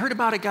I heard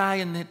about a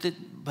guy,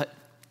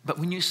 but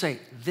when you say,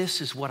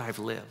 this is what I've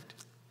lived.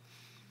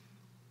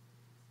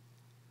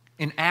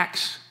 In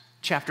Acts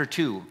chapter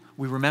 2,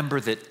 we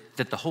remember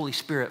that the Holy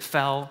Spirit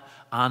fell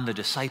on the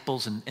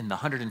disciples and the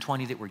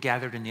 120 that were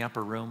gathered in the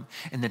upper room,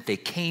 and that they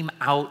came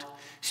out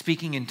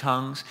speaking in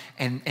tongues,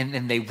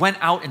 and they went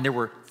out, and there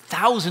were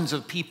thousands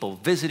of people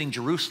visiting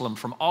Jerusalem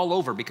from all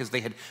over because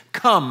they had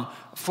come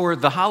for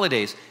the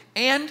holidays.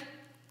 And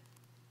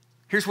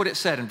here's what it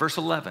said in verse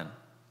 11.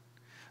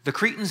 The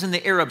Cretans and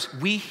the Arabs,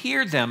 we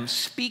hear them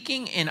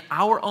speaking in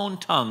our own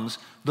tongues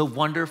the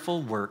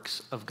wonderful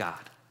works of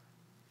God.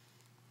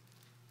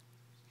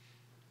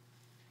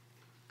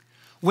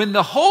 When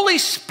the Holy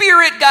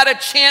Spirit got a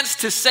chance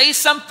to say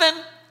something,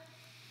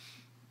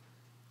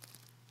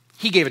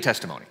 he gave a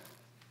testimony.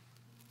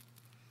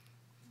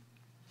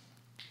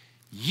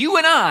 You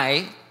and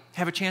I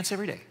have a chance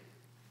every day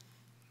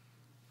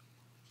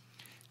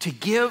to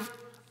give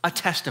a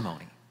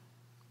testimony.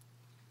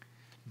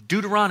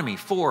 Deuteronomy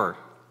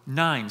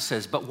 4:9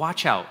 says, but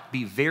watch out,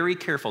 be very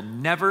careful,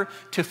 never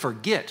to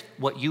forget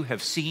what you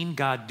have seen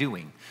God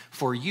doing.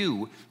 For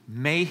you,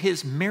 may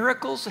his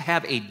miracles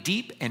have a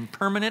deep and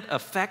permanent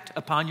effect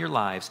upon your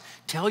lives.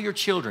 Tell your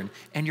children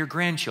and your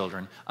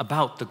grandchildren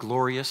about the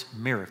glorious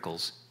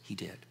miracles he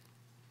did.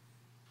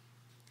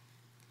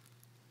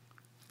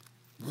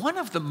 one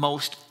of the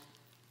most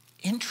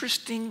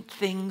interesting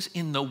things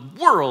in the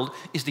world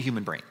is the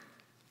human brain.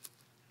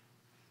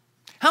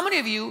 How many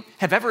of you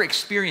have ever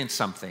experienced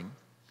something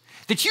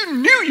that you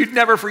knew you'd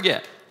never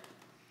forget,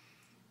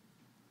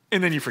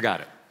 and then you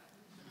forgot it?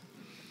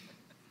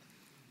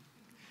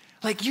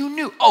 Like you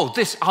knew,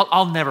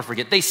 I'll never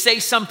forget. They say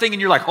something and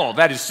you're like, oh,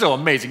 that is so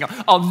amazing.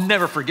 I'll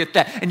never forget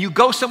that. And you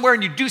go somewhere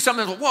and you do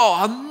something, like, whoa,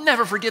 I'll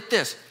never forget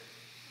this.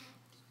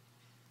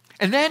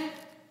 And then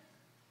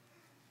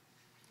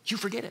you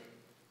forget it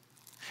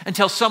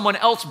until someone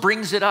else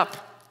brings it up.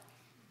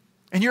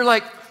 And you're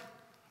like,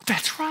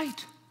 that's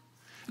right.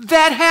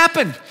 That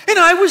happened. And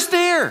I was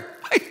there.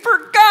 I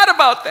forgot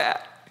about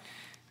that.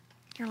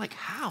 You're like,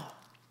 how?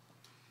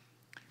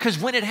 Because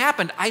when it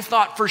happened, I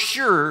thought for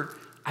sure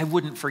I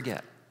wouldn't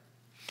forget.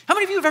 How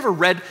many of you have ever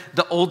read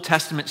the Old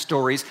Testament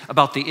stories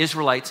about the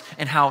Israelites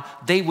and how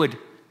they would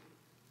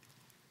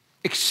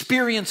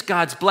experience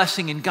God's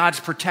blessing and God's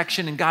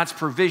protection and God's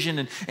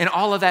provision and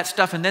all of that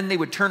stuff, and then they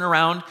would turn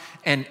around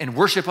and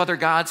worship other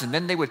gods, and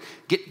then they would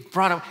get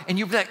brought up, and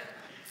you'd be like,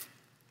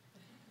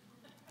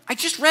 I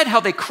just read how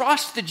they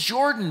crossed the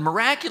Jordan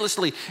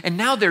miraculously, and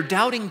now they're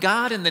doubting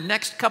God in the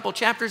next couple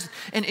chapters,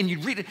 and you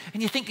read it,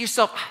 and you think to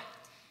yourself,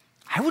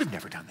 I would have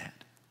never done that.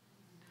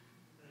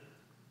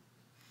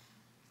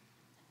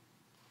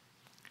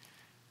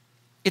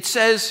 It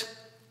says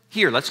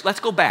here, let's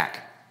go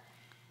back.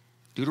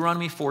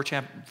 Deuteronomy 4,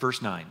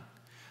 verse 9.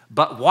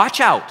 But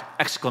watch out,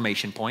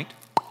 exclamation point.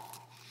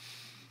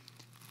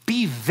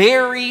 Be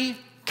very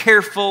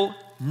careful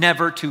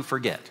never to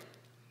forget.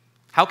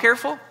 How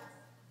careful?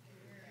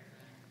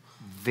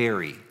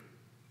 Very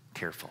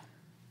careful.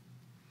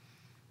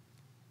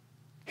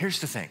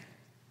 Here's the thing.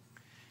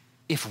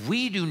 If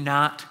we do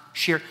not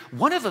share,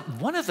 one of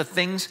the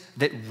things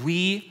that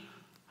we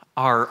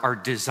are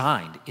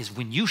designed is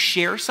when you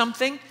share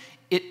something,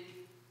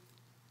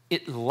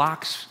 it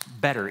locks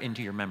better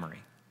into your memory.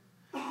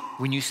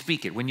 When you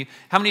speak it,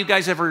 how many of you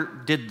guys ever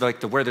did like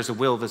the where there's a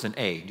will, there's an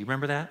A? Do you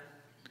remember that?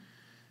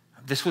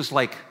 This was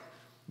like,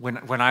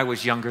 when I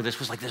was younger, this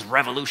was like this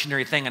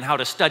revolutionary thing on how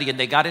to study, and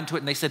they got into it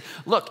and they said,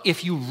 look,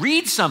 if you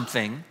read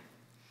something,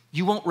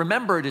 you won't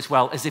remember it as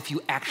well as if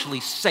you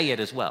actually say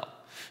it as well.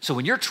 So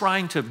when you're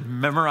trying to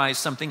memorize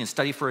something and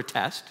study for a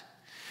test,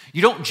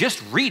 you don't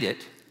just read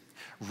it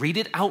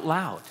out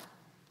loud.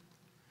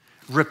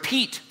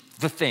 Repeat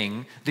the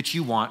thing that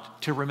you want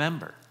to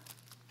remember.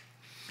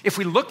 If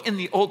we look in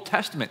the Old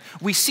Testament,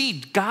 we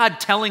see God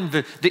telling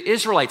the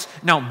Israelites,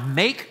 now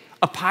make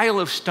a pile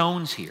of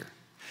stones here,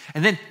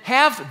 and then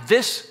have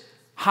this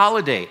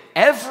holiday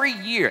every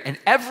year, and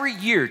every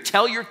year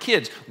tell your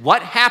kids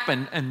what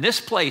happened in this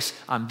place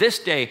on this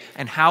day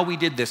and how we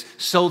did this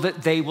so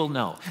that they will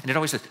know. And it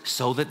always says,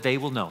 so that they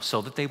will know,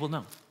 so that they will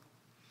know.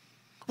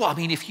 Well, I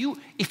mean, if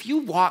you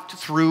walked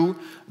through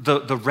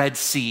the Red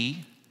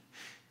Sea,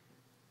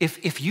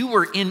 if you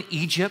were in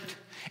Egypt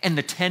and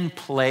the 10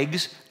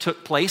 plagues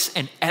took place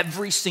and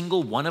every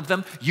single one of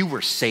them, you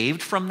were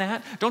saved from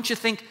that, don't you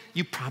think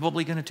you're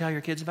probably going to tell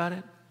your kids about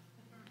it?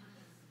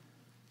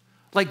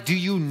 Like, do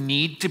you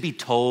need to be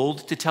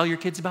told to tell your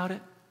kids about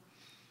it?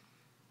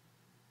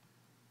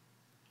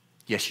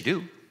 Yes, you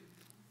do.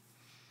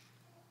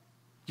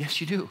 Yes,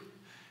 you do.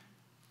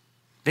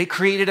 They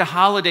created a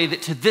holiday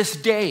that to this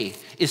day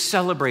is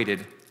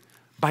celebrated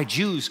by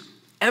Jews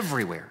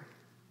everywhere.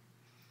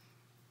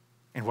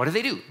 And what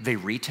do? They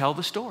retell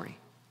the story.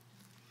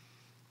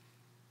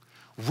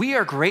 We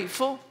are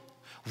grateful.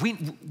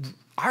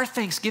 Our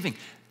Thanksgiving,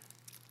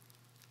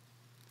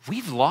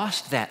 we've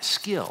lost that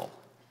skill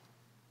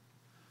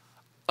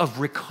of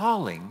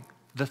recalling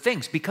the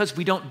things because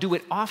we don't do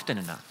it often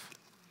enough.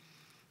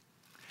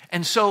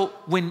 And so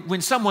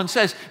when someone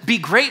says, be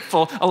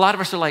grateful, a lot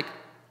of us are like,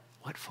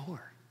 what for?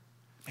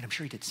 I mean, I'm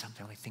sure he did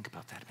something. Let me think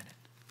about that a minute.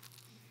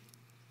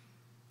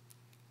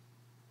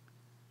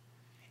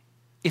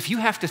 If you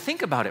have to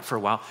think about it for a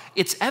while,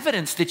 it's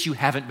evidence that you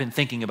haven't been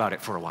thinking about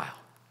it for a while.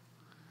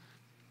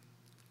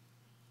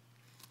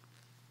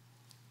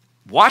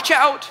 Watch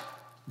out.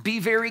 Be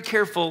very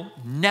careful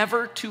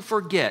never to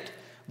forget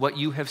what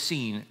you have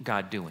seen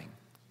God doing.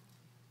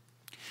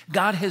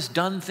 God has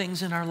done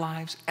things in our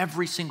lives,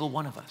 every single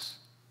one of us.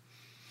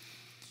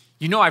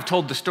 You know, I've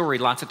told the story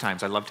lots of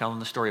times. I love telling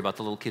the story about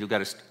the little kid who got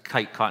his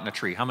kite caught in a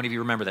tree. How many of you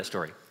remember that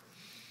story?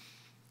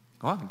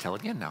 Well, I can tell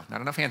it again now.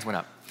 Not enough hands went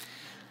up.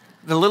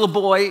 The little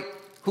boy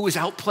who was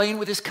out playing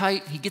with his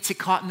kite, he gets it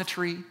caught in the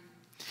tree,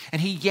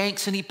 and he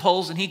yanks and he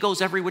pulls and he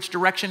goes every which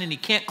direction, and he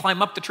can't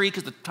climb up the tree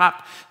because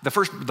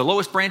the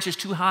lowest branch is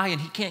too high, and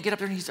he can't get up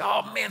there, and he's,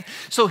 oh man.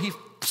 So he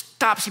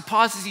stops, he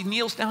pauses, he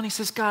kneels down, he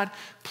says, God,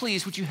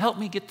 please, would you help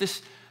me get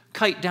this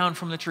kite down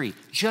from the tree?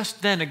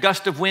 Just then a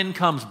gust of wind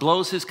comes,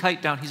 blows his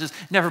kite down. He says,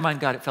 never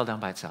mind, God, it fell down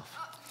by itself.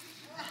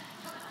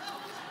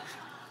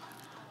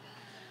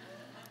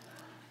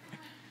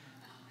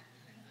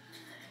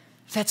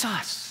 That's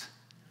us.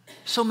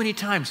 So many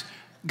times,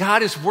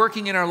 God is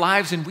working in our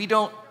lives and we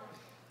don't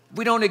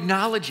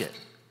acknowledge it.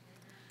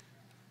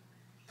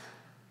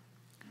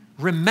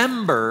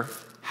 Remember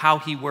how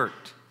he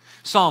worked.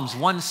 Psalms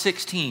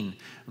 116,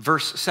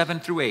 verse 7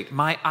 through 8.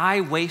 My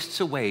eye wastes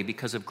away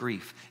because of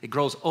grief. It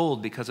grows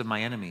old because of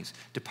my enemies.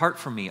 Depart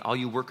from me, all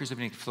you workers of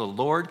iniquity, for the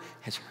Lord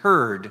has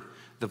heard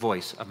the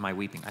voice of my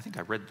weeping. I think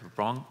I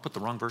put the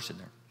wrong verse in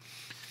there.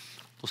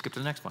 We'll skip to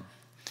the next one.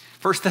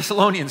 1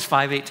 Thessalonians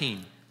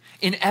 5:18.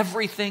 In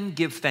everything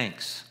give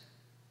thanks.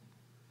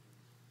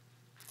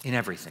 In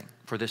everything,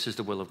 for this is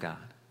the will of God.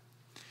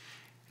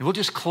 And we'll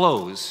just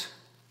close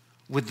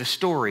with the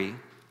story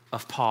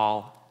of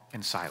Paul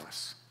and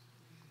Silas.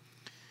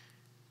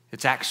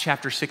 It's Acts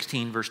chapter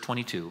 16, verse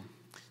 22.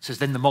 It says,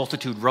 then the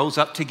multitude rose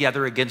up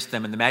together against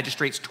them, and the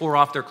magistrates tore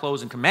off their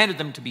clothes and commanded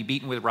them to be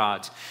beaten with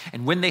rods.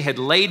 And when they had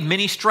laid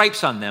many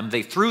stripes on them,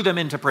 they threw them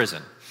into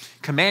prison,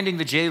 commanding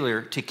the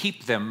jailer to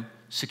keep them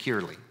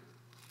securely.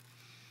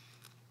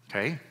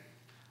 Okay?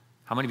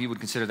 How many of you would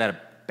consider that a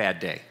bad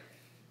day?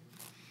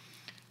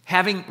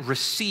 Having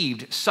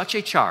received such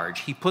a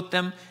charge, he put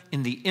them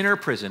in the inner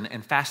prison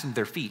and fastened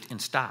their feet in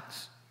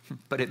stocks.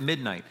 But at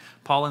midnight,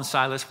 Paul and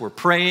Silas were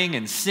praying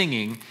and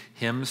singing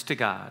hymns to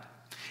God,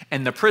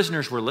 and the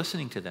prisoners were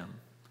listening to them.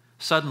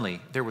 Suddenly,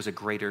 there was a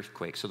great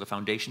earthquake, so the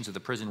foundations of the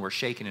prison were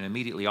shaken, and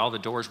immediately all the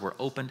doors were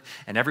opened,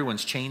 and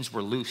everyone's chains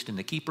were loosed. And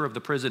the keeper of the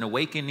prison,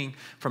 awakening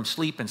from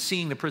sleep and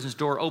seeing the prison's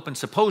door open,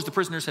 supposed the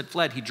prisoners had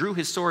fled. He drew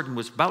his sword and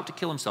was about to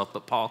kill himself,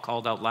 but Paul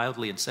called out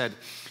loudly and said,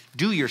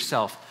 do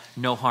yourself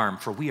no harm,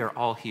 for we are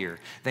all here.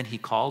 Then he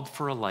called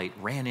for a light,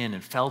 ran in,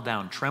 and fell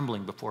down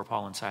trembling before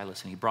Paul and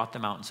Silas. And he brought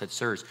them out and said,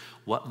 sirs,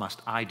 what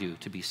must I do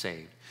to be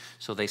saved?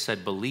 So they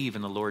said, believe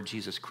in the Lord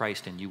Jesus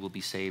Christ, and you will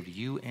be saved,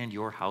 you and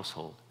your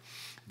household.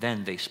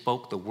 Then they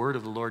spoke the word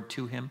of the Lord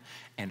to him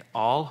and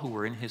all who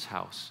were in his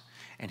house.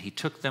 And he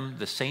took them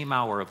the same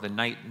hour of the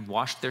night and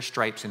washed their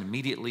stripes, and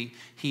immediately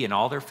he and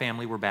all their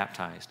family were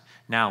baptized.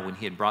 Now, when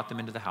he had brought them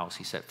into the house,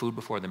 he set food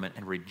before them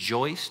and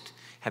rejoiced,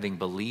 having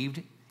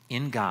believed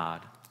in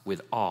God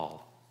with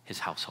all his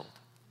household.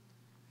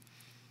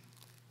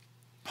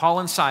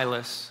 Paul and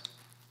Silas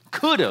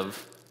could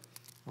have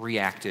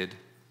reacted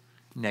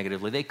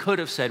negatively. They could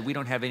have said, we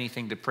don't have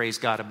anything to praise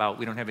God about.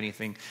 We don't have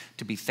anything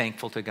to be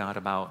thankful to God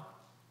about.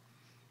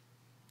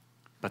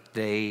 But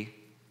they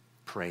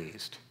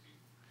praised.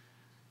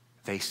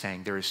 They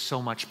sang. There is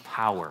so much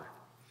power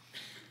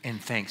in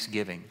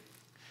thanksgiving.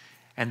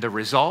 And the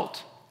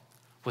result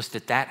was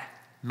that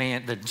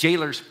man, the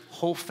jailer's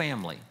whole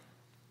family,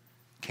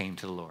 came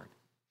to the Lord.